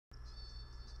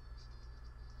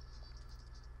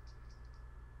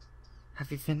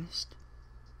Have you finished?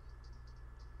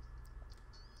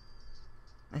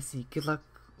 I see. Good luck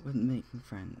with making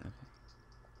friends.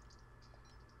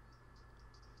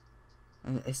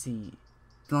 Okay. I see.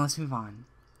 Then let's move on.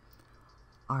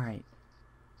 Alright.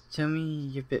 Show me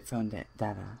your bitphone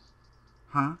data.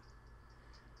 Huh?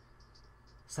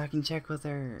 So I can check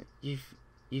whether you've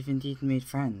indeed made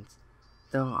friends.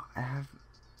 Though I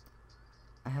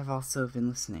have also been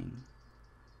listening.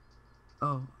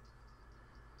 Oh,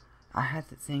 I had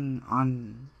that thing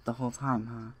on the whole time,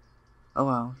 huh? Oh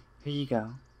well, here you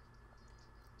go.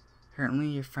 Currently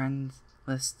your friends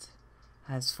list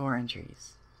has 4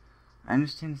 entries. I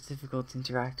understand it's difficult to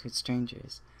interact with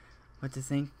strangers, but to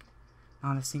think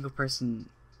not a single person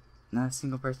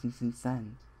since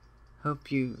then.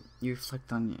 Hope you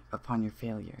reflect upon your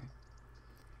failure.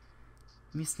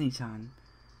 Miss Nachan,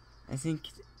 I think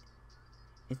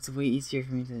it's way easier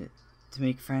for me to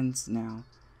make friends now,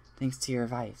 thanks to your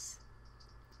advice.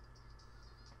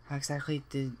 How exactly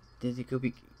did it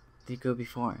go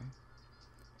before?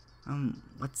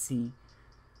 Let's see.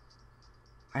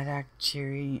 I'd act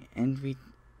cheery and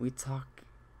we'd talk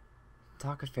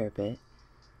a fair bit,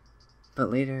 but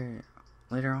later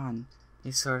on,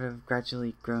 they sort of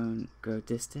gradually grow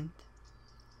distant.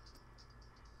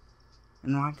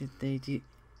 And why did they do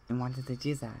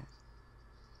that?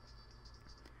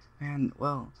 Man,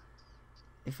 well,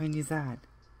 if I knew that,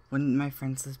 wouldn't my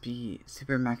friends list be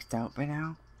super maxed out by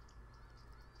now?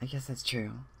 I guess that's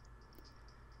true.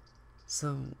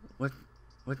 So, what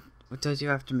do I do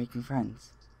after making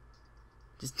friends?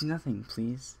 Just do nothing,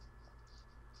 please.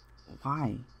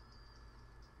 Why?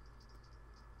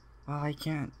 Well, I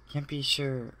can't be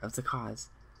sure of the cause.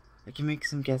 I can make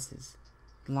some guesses.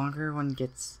 The longer one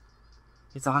gets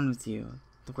on with you,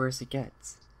 the worse it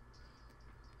gets.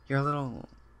 You're a little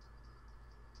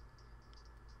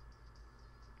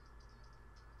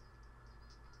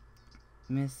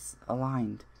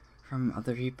misaligned from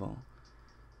other people.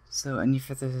 So any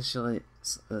further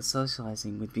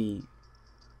socializing would be,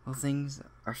 well, things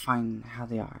are fine how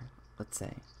they are, let's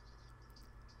say.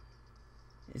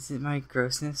 Is it my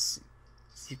grossness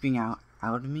seeping out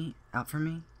for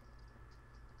me?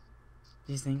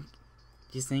 Do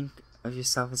you think of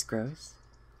yourself as gross?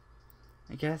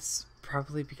 I guess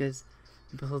probably because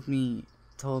people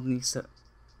told me so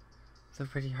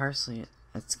pretty harshly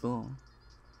at school.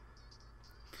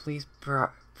 Please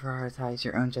prioritize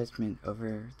your own judgment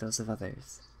over those of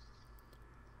others.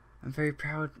 I'm very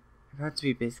proud to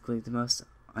be basically the most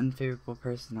unfavorable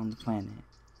person on the planet.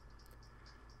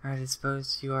 Alright, I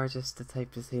suppose you are just the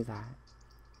type to say that.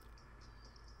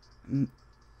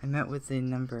 I met with a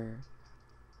number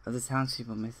of the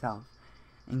townspeople myself,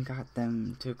 and got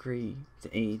them to agree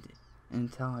to aid in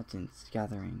intelligence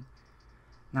gathering.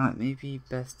 Now it may be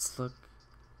best to look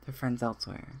for friends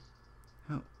elsewhere.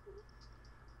 Oh,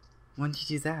 when did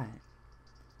you do that?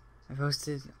 I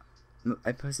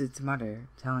posted to Mother,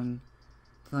 telling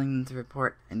them to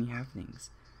report any happenings.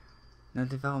 No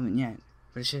development yet,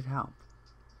 but it should help.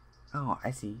 Oh,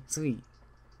 I see. Sweet.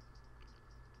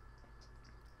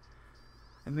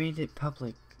 I made it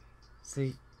public,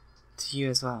 so to you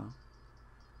as well.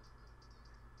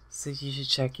 So you should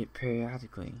check it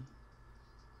periodically.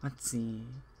 Let's see.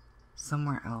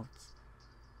 Somewhere else.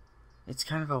 It's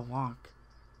kind of a walk.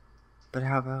 But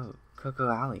how about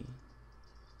CocoAlley?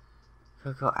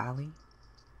 CocoAlley?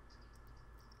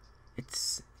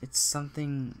 It's a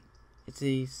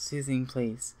soothing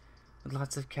place with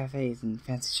lots of cafes and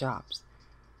fancy shops.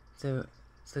 So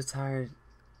tired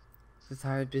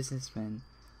businessmen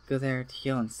go there to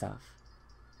heal and stuff.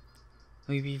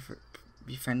 Will you be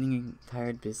befriending a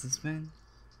tired businessman?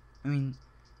 I mean,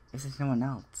 if there's no one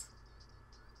else.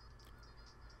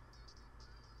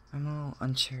 I'm a little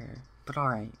unsure, but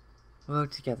alright. We'll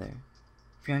work together.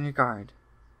 Be on your guard.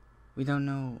 We don't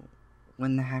know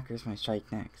when the hackers might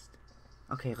strike next.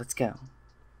 Okay, let's go.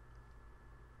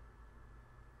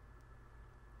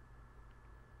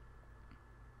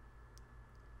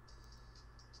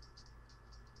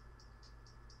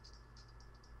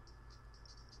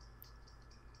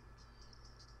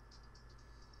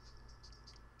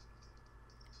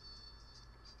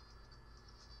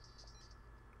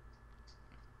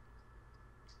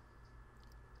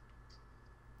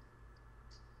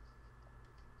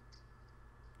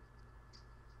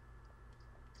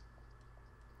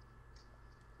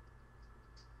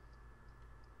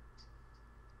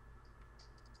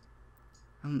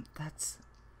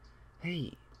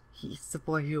 Hey, he's the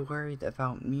boy who worried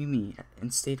about Mimi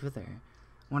and stayed with her.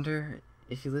 Wonder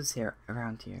if he lives over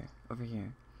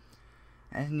here.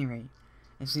 At any rate,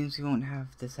 it seems we won't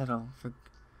have to settle for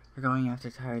going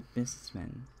after tired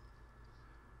businessmen.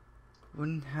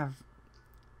 wouldn't have.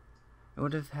 I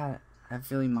would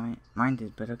have really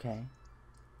minded, but okay.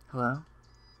 Hello?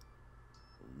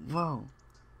 Whoa.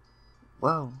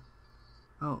 Whoa.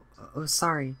 Oh,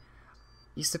 sorry.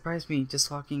 You surprised me just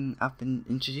walking up and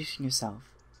introducing yourself.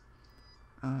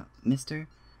 Mister?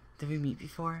 Did we meet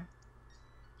before?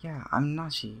 Yeah, I'm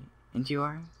Nanashi. And you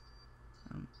are?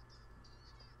 Um,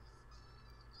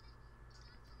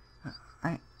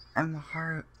 I'm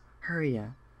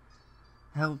Haruya.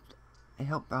 I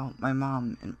helped out my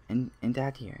mom and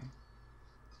dad here.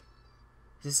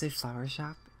 Is this a flower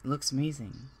shop? It looks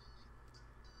amazing.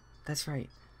 That's right.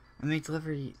 I make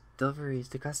deliveries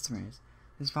to customers,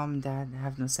 since mom and dad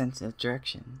have no sense of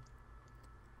direction.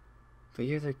 But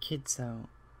you're their kid, so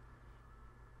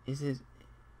is it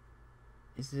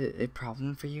a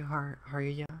problem for you,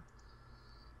 Haruya?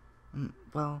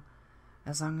 Well,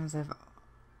 as long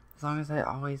as I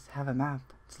always have a map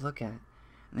to look at,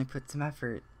 and I put some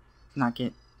effort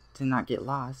to not get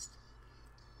lost.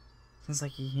 Seems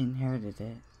like he inherited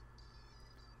it.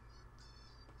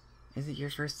 Is it your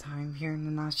first time here in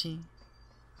Nanashi?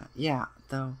 Yeah,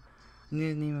 though I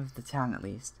knew the name of the town at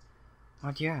least.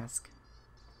 Why'd you ask?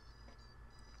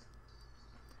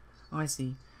 Oh, I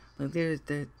see.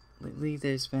 Lately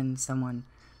there's been someone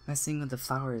messing with the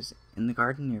flowers in the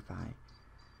garden nearby.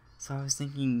 So I was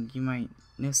thinking you might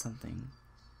know something.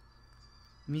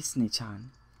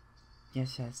 Misune-chan.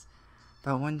 Yes.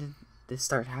 But when did this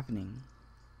start happening?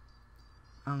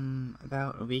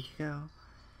 About a week ago.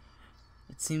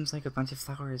 It seems like a bunch of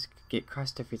flowers get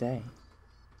crushed every day.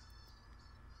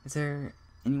 Is there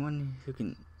anyone who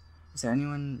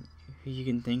you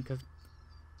can think of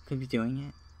could be doing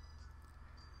it?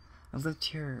 I've lived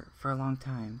here for a long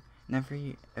time, and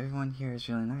everyone here is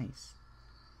really nice.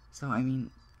 So, I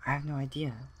mean, I have no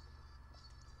idea.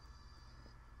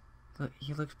 Look,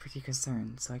 he looks pretty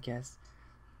concerned, so I guess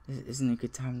this isn't a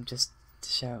good time just to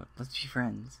shout, let's be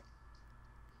friends.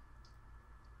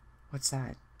 What's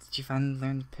that? Did you finally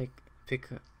learn to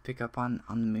pick up on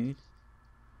the mood?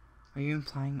 Are you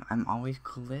implying I'm always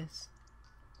clueless?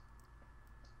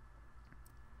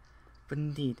 But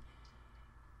indeed,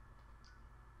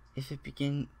 if it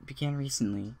began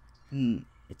recently, then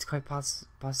it's quite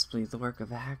possibly the work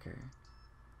of a hacker.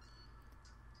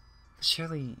 But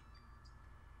surely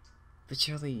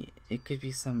it could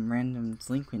be some random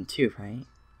delinquent too, right?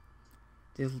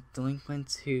 Do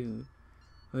delinquents who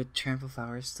would trample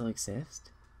flowers still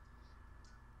exist?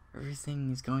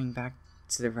 Everything is going back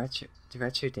to the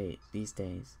retro date these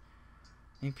days.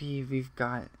 Maybe we've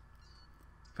got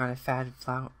a fad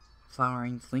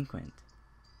flowering delinquent.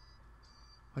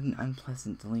 What an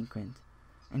unpleasant delinquent.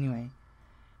 Anyway,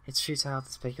 it's futile to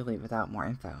speculate without more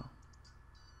info.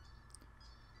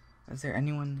 Is there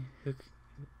anyone who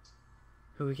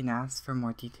we can ask for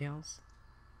more details?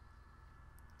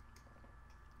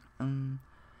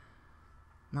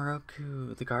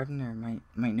 Moroku, the gardener,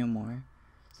 might know more,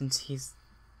 since he's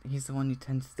the one who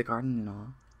tends the garden and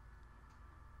all.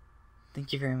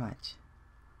 Thank you very much.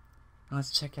 Now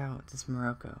let's check out this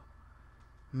Moroku.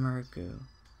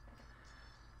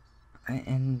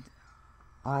 And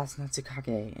I'll ask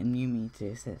Natsukage and Yumi to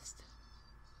assist.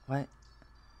 What?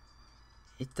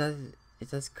 It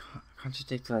does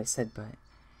contradict what I said, but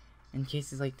in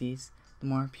cases like these, the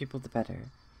more people the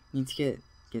better. You need to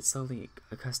get slowly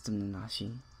accustomed to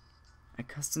Nanashi.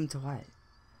 Accustomed to what?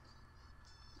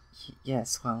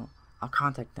 Yes, well, I'll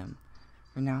contact them.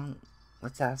 For now,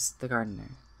 let's ask the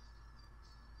gardener.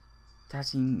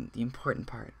 Touching the important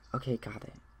part. Okay, got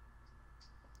it.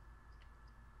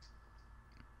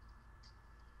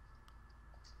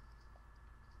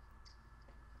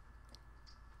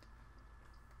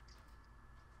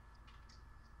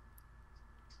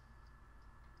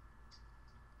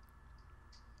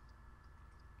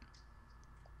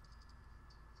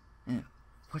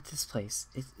 What's this place?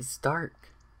 It's dark.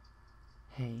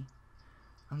 Hey,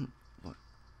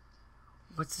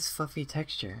 what's this fluffy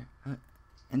texture?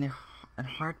 And the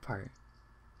hard part.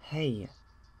 Hey,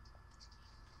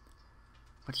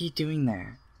 what are you doing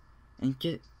there? And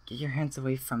get your hands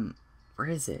away from. Where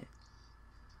is it?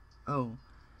 Oh,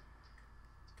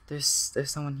 there's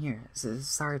someone here.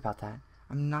 Sorry about that.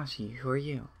 I'm Nanashi. Who are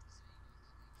you?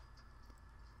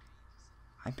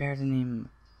 I bear the name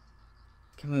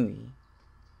Kamui.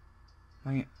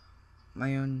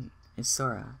 My own is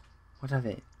Sora. What of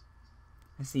it?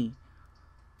 I see.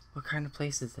 What kind of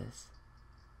place is this?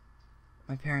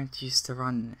 My parents used to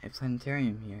run a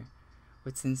planetarium here,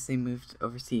 but since they moved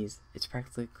overseas, it's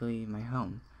practically my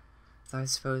home. So I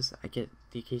suppose I get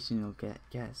the occasional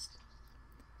guest.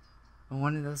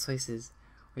 One of those places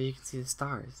where you can see the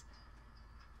stars.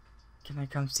 Can I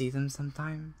come see them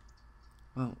sometime?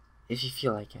 Well, if you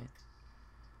feel like it.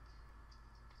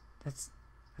 That's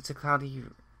a cloudy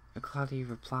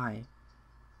reply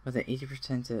with an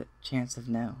 80% chance of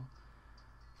no.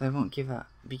 But I won't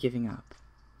be giving up.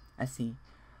 I see.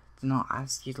 Then I'll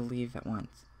ask you to leave at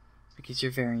once, because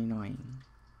you're very annoying.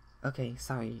 Okay,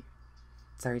 sorry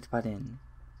to butt in.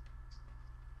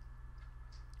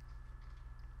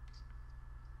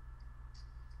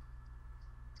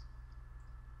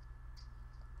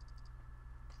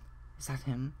 Is that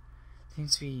him?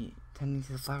 Seems to be tending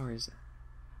to the flowers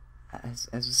as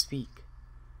we speak.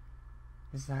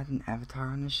 Is that an avatar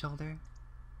on his shoulder?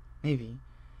 Maybe.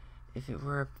 If it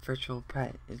were a virtual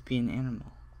pet, it'd be an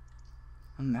animal.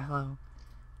 Hello.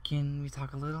 Can we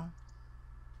talk a little?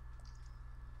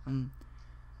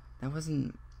 That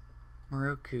wasn't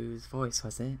Moroku's voice,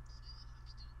 was it?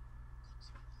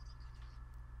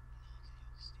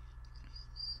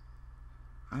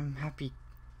 I'm happy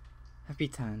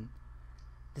Tan.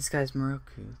 This guy's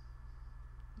Moroku.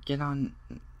 Get on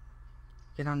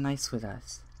nice with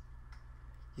us.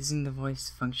 Using the voice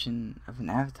function of an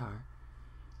avatar.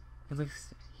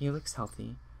 He looks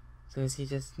healthy. So is he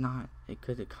just not a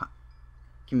good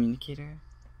communicator?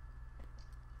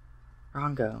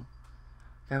 Rongo.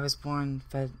 Guy was born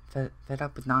fed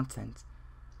up with nonsense.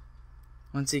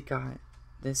 Once he got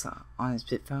this on his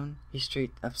bit phone, he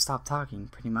straight up stopped talking,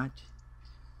 pretty much.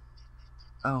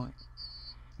 Oh,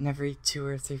 and every 2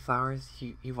 or 3 flowers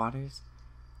he waters,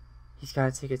 he's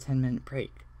gotta take a 10-minute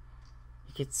break.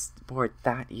 He gets bored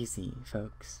that easy,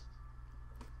 folks.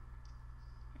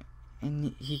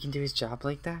 And he can do his job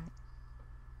like that?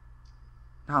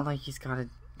 Not like he's gotta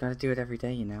do it every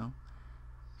day, you know?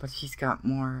 But he's got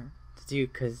more to do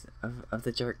because of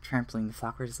the jerk trampling the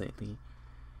flowers lately.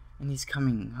 And he's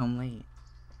coming home late.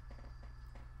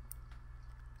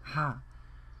 Ha!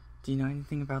 Do you know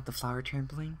anything about the flower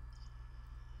trampling?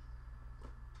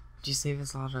 Would you save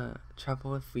us a lot of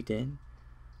trouble if we did?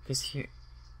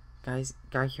 Because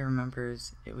guy here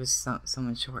remembers it was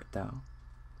someone short, though.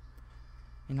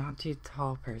 A not too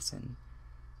tall person.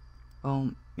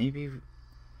 Well, maybe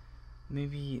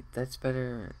that's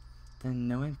better than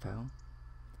no info.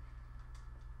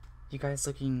 You guys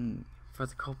looking for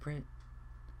the culprit?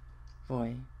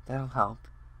 Boy, that'll help.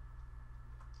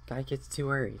 Guy gets too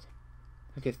worried.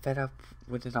 He'll get fed up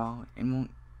with it all and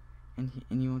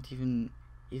you won't even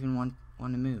want to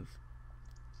move.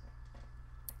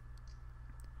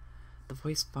 The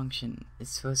voice function is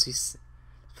supposed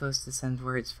to send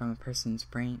words from a person's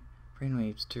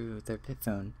brainwaves through their pit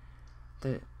phone,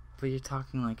 but you're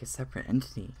talking like a separate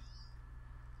entity.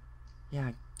 Yeah,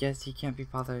 I guess he can't be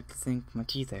bothered to think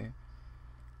much either.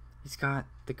 He's got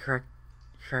the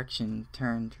correction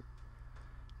turned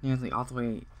nearly all the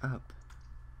way up.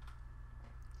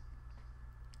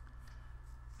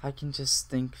 I can just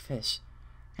think fish,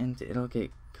 and it'll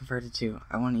get converted to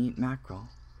I want to eat mackerel.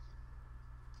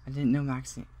 I didn't know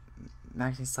maxing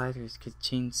sliders could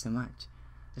change so much.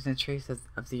 There's no trace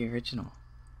of the original.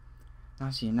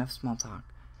 Nanashi, enough small talk.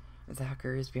 If the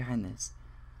hacker is behind this,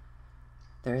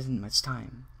 there isn't much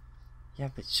time. Yeah,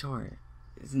 but sure,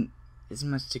 isn't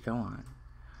much to go on.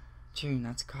 True,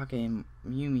 Natsukage and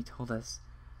Miyumi told us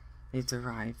they've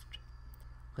arrived.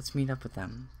 Let's meet up with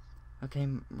them. Okay,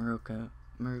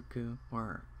 Moroku,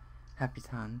 or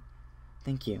Happy-tan.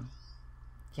 Thank you.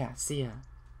 Yeah, see ya.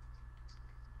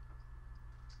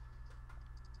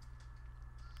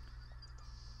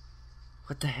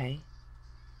 What the hey?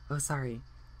 Oh, sorry.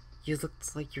 You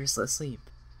looked like you were still asleep.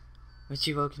 Wish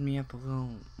you woken me up a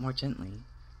little more gently.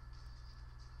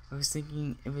 I was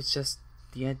thinking it was just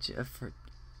the edge of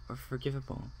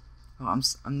forgivable. Oh, I'm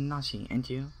Nanashi, and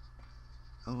you?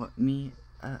 Oh, me?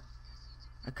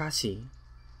 Akashi.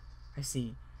 I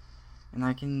see. And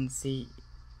I can see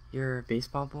you're a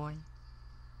baseball boy?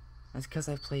 That's 'cause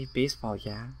I play baseball,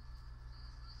 yeah?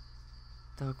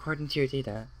 Though according to your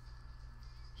data,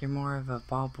 you're more of a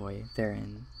ball boy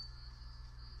therein.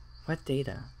 What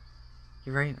data?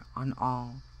 You're right on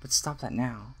all, but stop that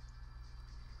now.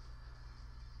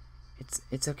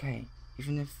 It's okay.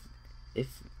 Even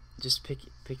if just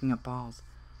picking up balls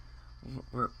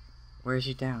wears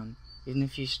you down. Even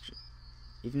if you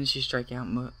strike out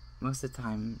most of the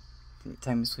time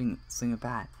you swing a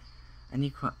bat,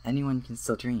 anyone can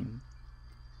still dream.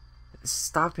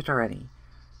 Stop it already.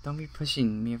 Don't be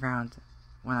pushing me around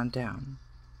when I'm down.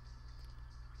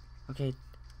 Okay,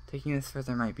 taking this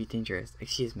further might be dangerous.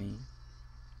 Excuse me.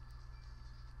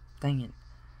 Dang it.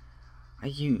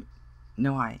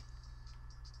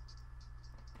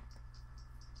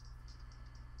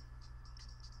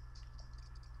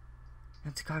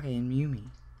 Natsukage and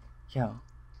Miyumi. Yo.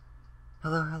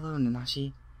 Hello,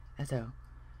 Nanashi. Edo.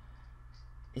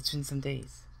 It's been some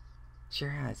days. Sure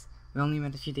has. We only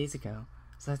met a few days ago,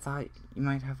 so I thought you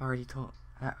might have already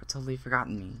totally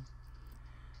forgotten me.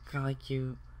 Kinda like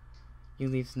you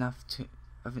leave enough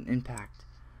of an impact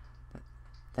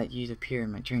that you'd appear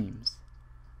in my dreams.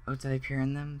 Oh, did I appear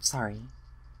in them? Sorry.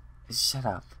 Shut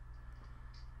up.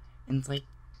 And like,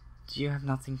 do you have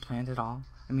nothing planned at all?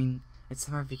 I mean, it's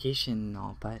summer vacation and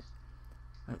all, but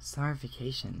summer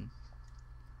vacation.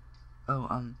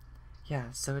 Oh,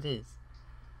 yeah, so it is.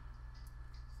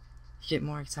 You get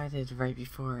more excited right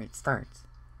before it starts.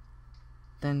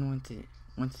 Then once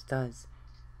it does,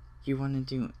 you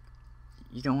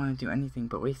don't want to do anything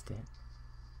but waste it.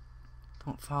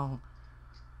 Don't fall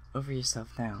over yourself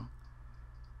now.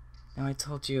 Now I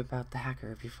told you about the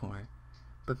hacker before,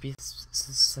 but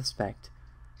suspect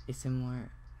a similar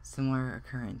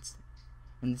occurrence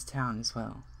in this town as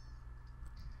well.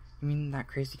 You mean that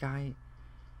crazy guy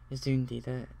is doing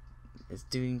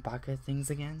baka things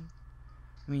again?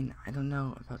 I mean, I don't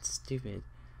know about stupid.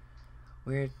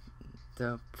 Weird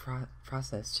the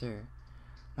process, sure.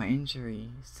 My injury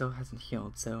still hasn't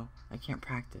healed, so I can't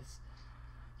practice.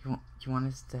 You want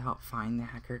us to help find the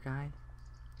hacker guy?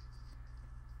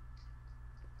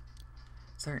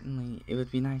 Certainly, it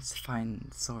would be nice to find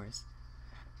the source.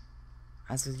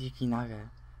 As with Yukinaga,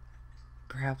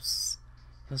 perhaps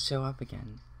he'll show up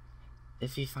again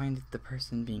if he finds the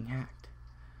person being hacked.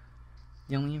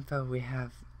 The only info we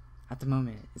have at the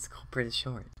moment is the culprit is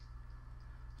short.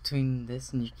 Between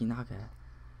this and Yukinaga,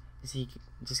 is he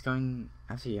just going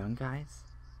after young guys?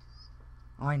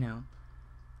 Oh, I know.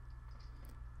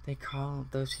 They call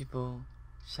those people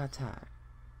Shota,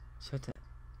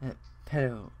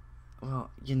 pedo.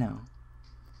 Well, you know.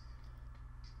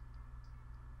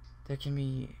 There can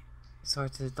be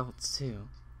sorts of adults too.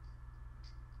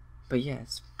 But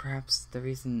yes, perhaps the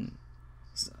reason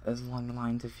is along the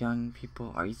lines of young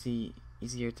people are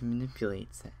easier to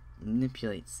manipulate,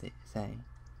 say.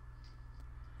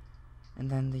 And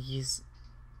then he's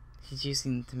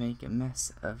using to make a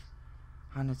mess of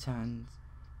Hana-chan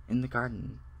in the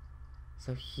garden.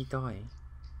 So he die.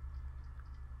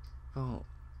 Well,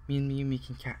 me and Miyumi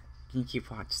can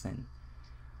keep watch then.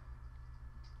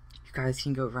 You guys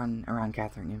can go run around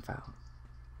gathering info.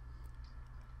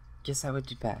 Guess that would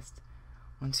be best.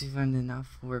 Once we've learned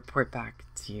enough, we'll report back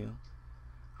to you.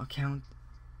 I'll count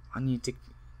on you to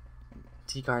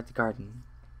guard the garden.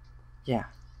 Yeah.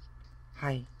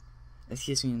 Hi.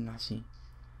 Excuse me, Nanashi.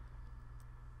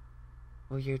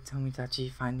 Will your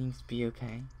Tomodachi findings be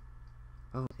okay?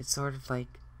 Well, it's sort of like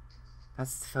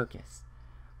that's the focus.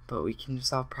 But we can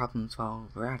resolve problems while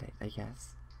we're at it, I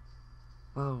guess.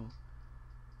 Whoa.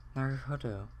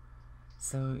 Naruhodo.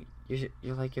 So,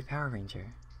 you're like a Power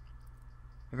Ranger.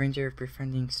 A ranger of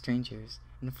befriending strangers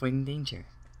and avoiding danger.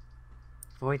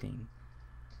 Avoiding?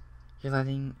 You're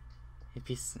letting it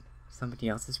be somebody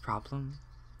else's problem?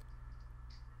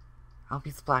 I'll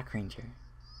be the Black Ranger.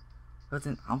 Well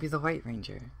then, I'll be the White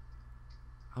Ranger.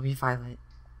 I'll be Violet.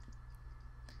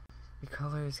 The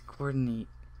colors coordination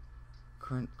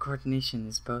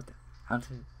is both out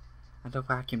of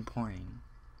whack and boring.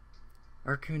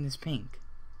 Raccoon is pink.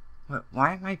 What?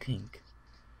 Why am I pink?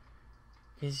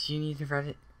 Because you need a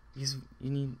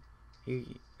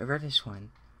reddish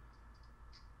one.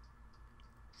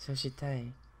 So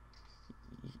Shite,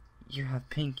 you have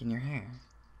pink in your hair.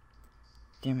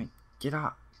 Damn it! Get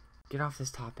off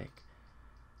this topic.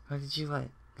 How did you let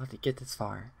it get this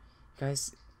far? You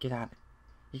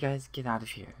guys get out of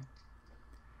here.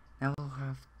 Now we'll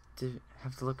have to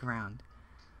look around.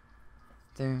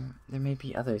 There may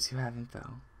be others who have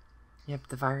info. Yep,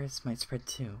 the virus might spread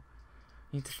too.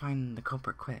 We need to find the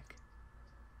culprit quick.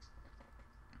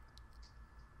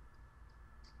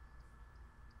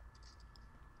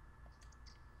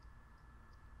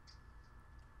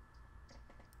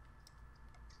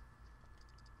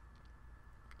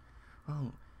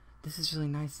 Oh, this is really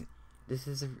nice. This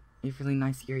is a really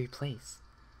nice eerie place.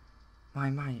 My,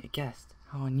 a guest.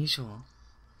 How unusual.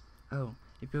 Oh,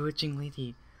 a bewitching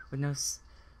lady with no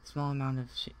small amount of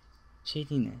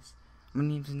shadiness. My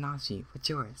name's Nanashi. What's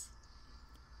yours?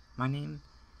 My name?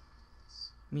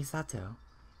 Misato.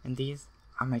 And these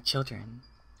are my children.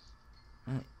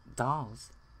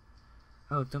 Dolls.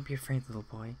 Oh, don't be afraid, little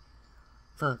boy.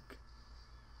 Look.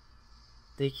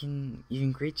 They can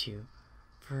even greet you,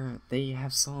 for they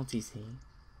have souls, you see.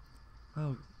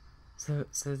 Oh, so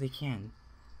they can.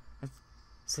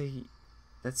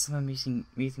 That's some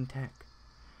amazing tech.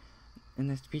 And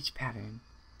their speech pattern.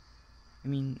 I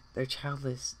mean, they're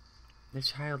childish,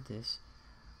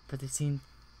 but it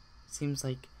seems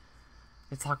like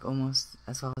they talk almost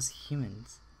as well as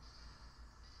humans.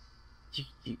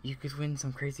 You could win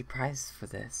some crazy prize for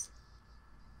this.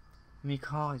 You may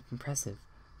call it impressive,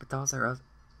 but dolls are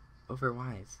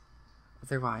overwise.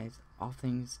 Otherwise, all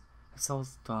things have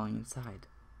souls dwelling inside.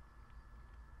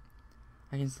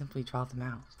 I can simply draw them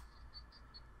out.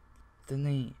 Then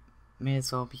they may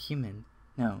as well be human.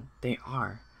 No, they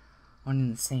are one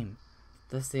and the same.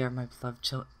 Thus they are my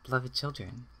beloved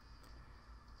children.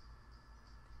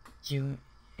 You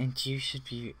should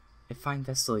be a fine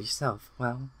vessel yourself.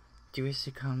 Well, do you wish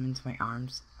to come into my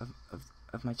arms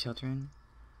of my children?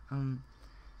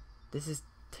 This is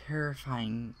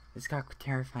terrifying. This got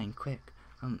terrifying quick.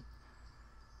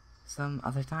 Some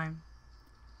other time?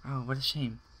 Oh, what a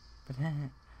shame. But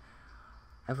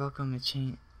I welcome a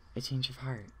change of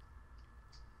heart.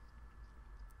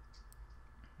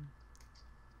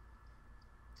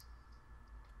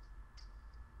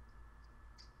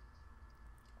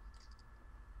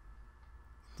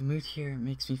 The mood here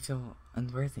makes me feel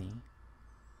unworthy.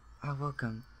 Ah,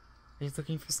 welcome. Are you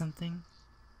looking for something?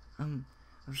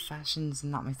 Fashion's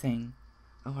not my thing.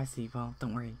 Oh, I see. Well,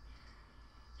 don't worry.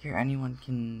 Here, anyone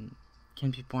can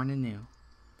be born anew.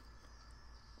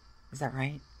 Is that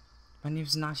right? My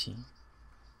name's Nanashi.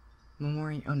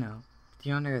 Momori Ono,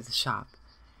 the owner of the shop,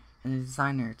 and the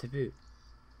designer to boot.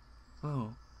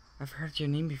 Whoa, I've heard your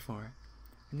name before.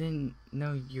 I didn't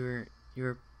know you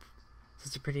were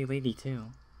such a pretty lady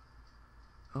too.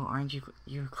 Oh, aren't you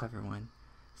a clever one?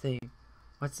 Say,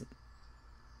 what's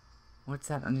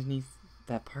that underneath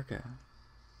that parka?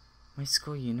 My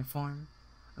school uniform?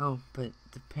 Oh, but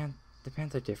the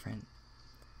pants are different.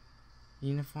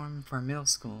 Uniform for middle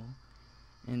school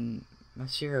in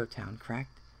Mashiro Town,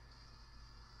 correct?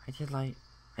 I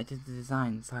did the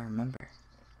design, so I remember.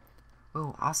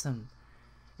 Oh, awesome!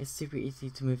 It's super easy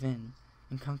to move in,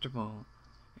 and comfortable,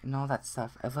 and all that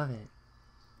stuff. I love it.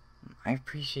 I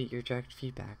appreciate your direct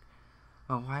feedback.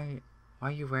 Well, why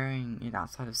are you wearing it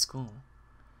outside of school?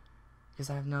 Because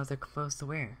I have no other clothes to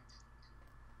wear.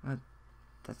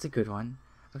 That's a good one.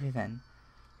 Okay then,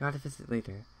 you ought to visit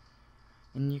later,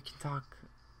 and you can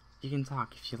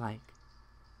talk if you like.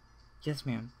 Yes,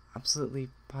 ma'am. Absolutely,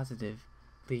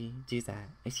 positively do that.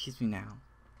 Excuse me now.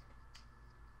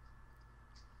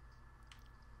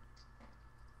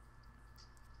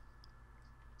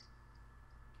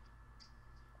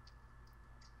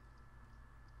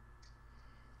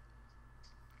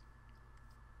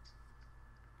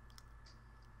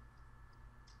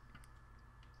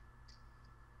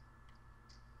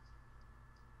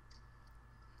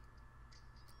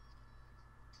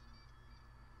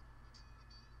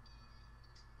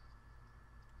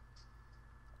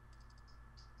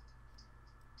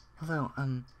 Hello,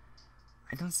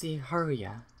 I don't see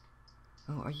Haruya.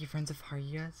 Oh, are you friends of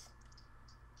Haruya's?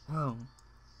 Whoa.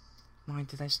 Why,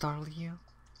 did I startle you?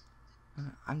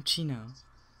 I'm Chino.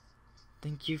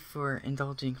 Thank you for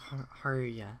indulging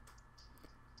Haruya.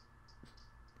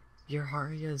 You're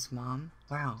Haruya's mom?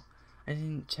 Wow. I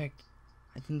didn't check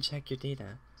your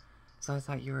data, so I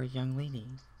thought you were a young lady.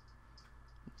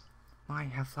 My,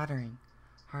 how flattering.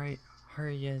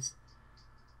 Haruya's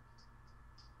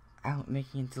out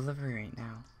making a delivery right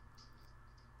now.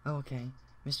 Oh, okay.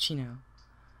 Miss Chino,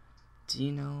 do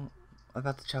you know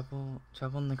about the trouble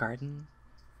in the garden?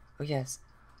 Oh yes,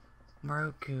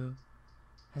 Maroku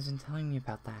has been telling me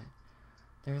about that.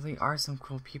 There really are some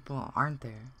cool people, aren't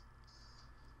there?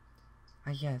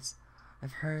 Ah yes,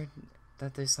 I've heard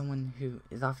that there's someone who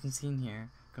is often seen here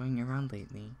going around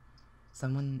lately.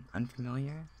 Someone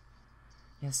unfamiliar?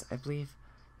 Yes, I believe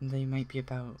they might be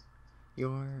about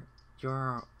your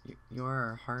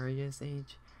Haruya's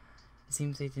age. It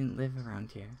seems they didn't live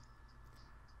around here.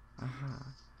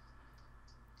 Aha.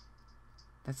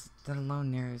 That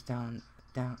alone narrows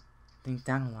things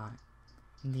down a lot.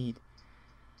 Indeed.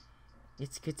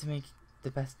 It's good to make the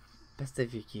best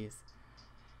of your youth.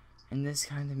 And this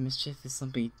kind of mischief is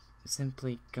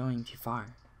simply going too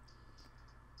far.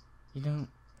 You don't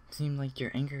seem like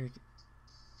you anger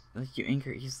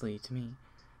easily to me.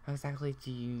 How exactly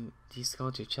do you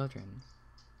scold your children?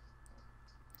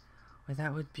 Well,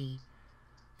 that would be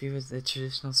with the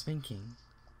traditional spanking.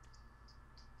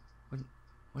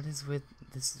 What is with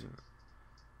this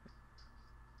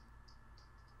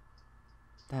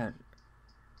that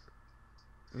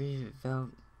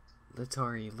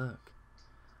revelatory look?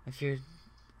 I fear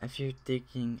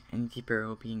digging any deeper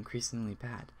will be increasingly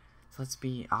bad. So let's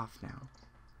be off now.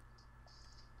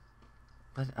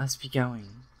 Let us be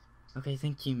going. Okay,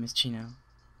 thank you, Miss Chino.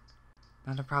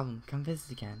 Not a problem. Come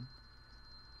visit again.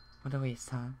 What a waste,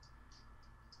 huh?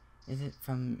 Is it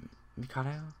from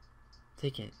Mikado?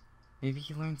 Take it. Maybe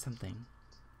you learned something.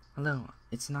 Hello,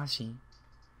 it's Nanashi.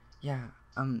 Yeah,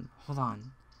 hold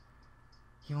on.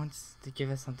 He wants to give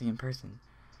us something in person.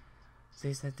 So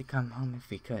he said to come home if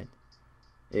we could.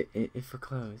 If we're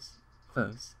close.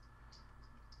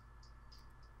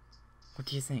 What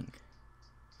do you think?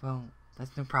 Well,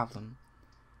 that's no problem.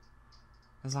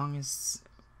 As long as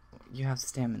you have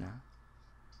stamina.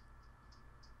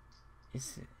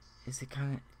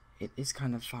 It is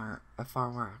kind of a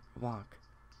far walk,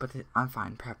 but I'm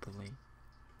fine, probably.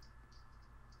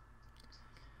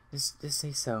 Just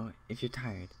say so if you're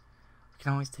tired. We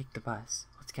can always take the bus.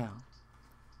 Let's go.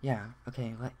 Yeah,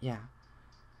 okay, yeah.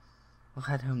 We'll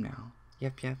head home now.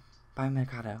 Yep. Bye,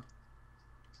 Mikado.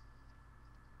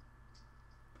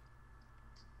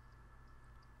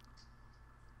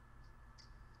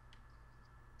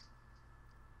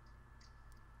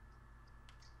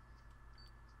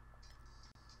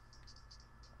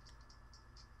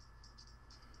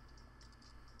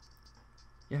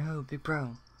 Yo, big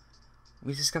bro.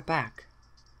 We just got back.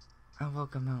 Oh,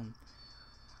 welcome home.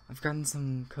 I've gotten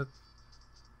some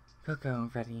cocoa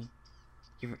ready.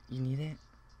 You need it?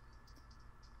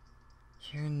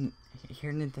 Here in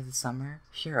the summer?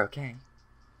 Sure, okay.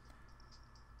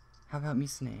 How about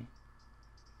Misune?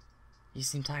 You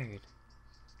seem tired.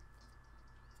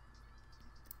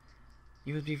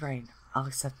 You would be right. I'll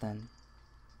accept then.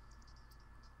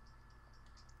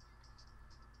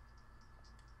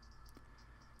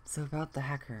 So about the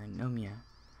hacker, Nomiya,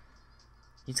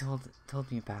 you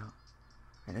told me about.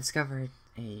 I discovered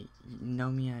a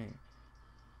Nomiya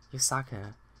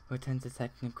Yosaka who attends a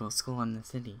technical school in the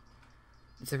city.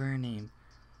 It's a rare name,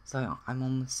 so I'm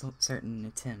almost certain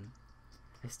it's him.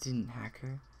 A student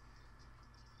hacker?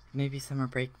 Maybe summer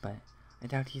break, but I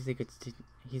doubt he's a good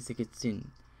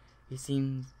student. He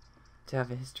seems to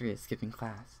have a history of skipping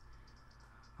class.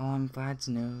 While I'm glad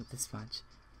to know this much,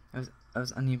 I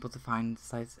was unable to find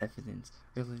slight evidence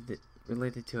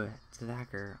related to the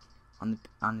hacker on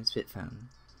his bit phone.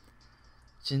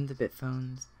 Shouldn't the bit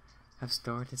phones have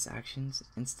stored his actions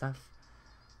and stuff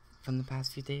from the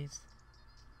past few days?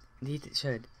 Indeed it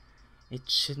should. It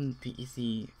shouldn't be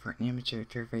easy for an amateur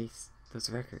to erase those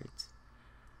records.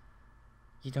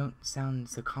 You don't sound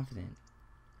so confident.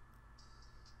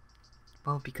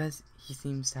 Well, because he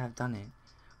seems to have done it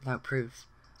without proof,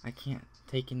 I can't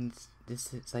take in this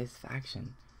decisive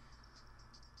action.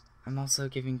 I'm also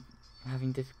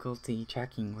having difficulty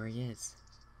tracking where he is.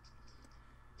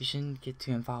 You shouldn't get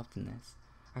too involved in this.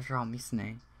 After all,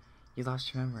 Misune, you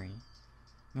lost your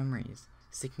memories.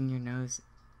 Sticking your nose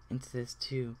into this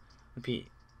too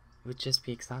would just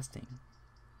be exhausting.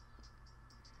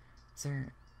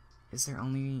 Is there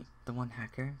only the one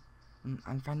hacker?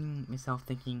 I'm finding myself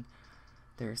thinking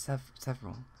there are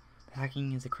several. But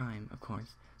hacking is a crime, of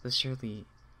course, though surely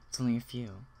it's only a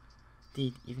few.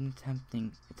 Indeed, even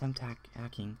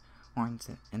hacking warrants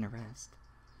an arrest.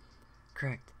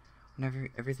 Correct. Whenever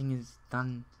everything is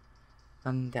done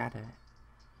in data,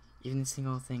 even a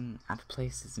single thing out of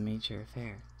place is a major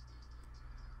affair.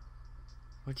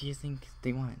 What do you think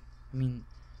they want? I mean,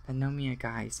 that Nomiya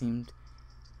guy seemed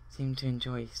to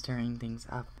enjoy stirring things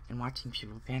up and watching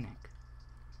people panic.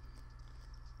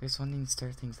 There's wanting to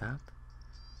stir things up?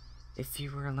 If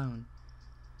you were alone,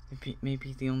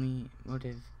 maybe the only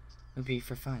motive would be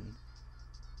for fun.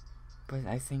 But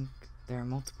I think there are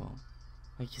multiple,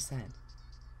 like you said.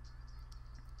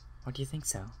 What do you think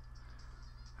so?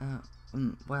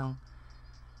 Well,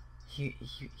 he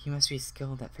must be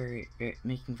skilled at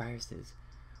making viruses,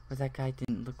 but that guy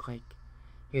didn't look like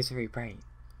he was very bright.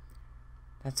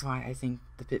 That's why I think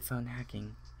the bitphone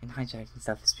hacking and hijacking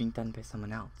stuff is being done by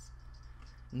someone else.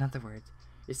 In other words,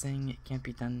 you're saying it can't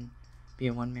be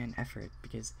a one-man effort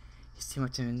because he's too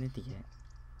much of an idiot.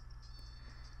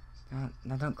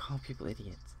 Now don't call people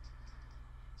idiots.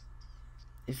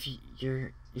 If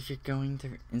you're going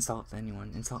to insult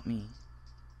anyone, insult me.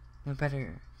 No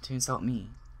better to insult me.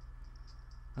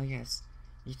 Oh yes,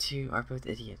 you two are both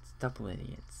idiots, double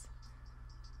idiots.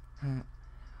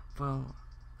 Well,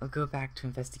 I'll go back to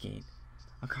investigate.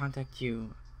 I'll contact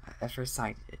you at first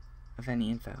sight of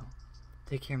any info.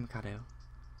 Take care, Mikado.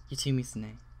 You too,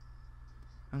 Misune.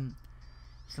 You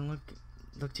don't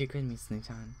look too good,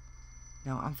 Misune-chan.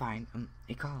 No, I'm fine.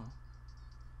 A call.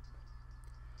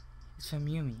 It's from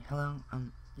Yumi. Hello?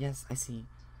 Yes, I see.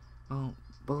 Well,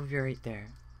 we'll be right there.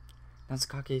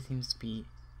 Natsukake seems to be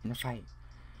in a fight.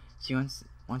 She wants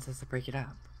us to break it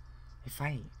up. A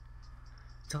fight?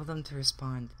 Tell them to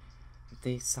respond if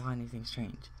they saw anything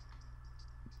strange.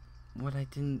 What I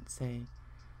didn't say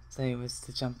was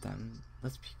to jump them.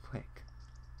 Let's be quick.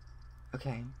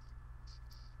 Okay.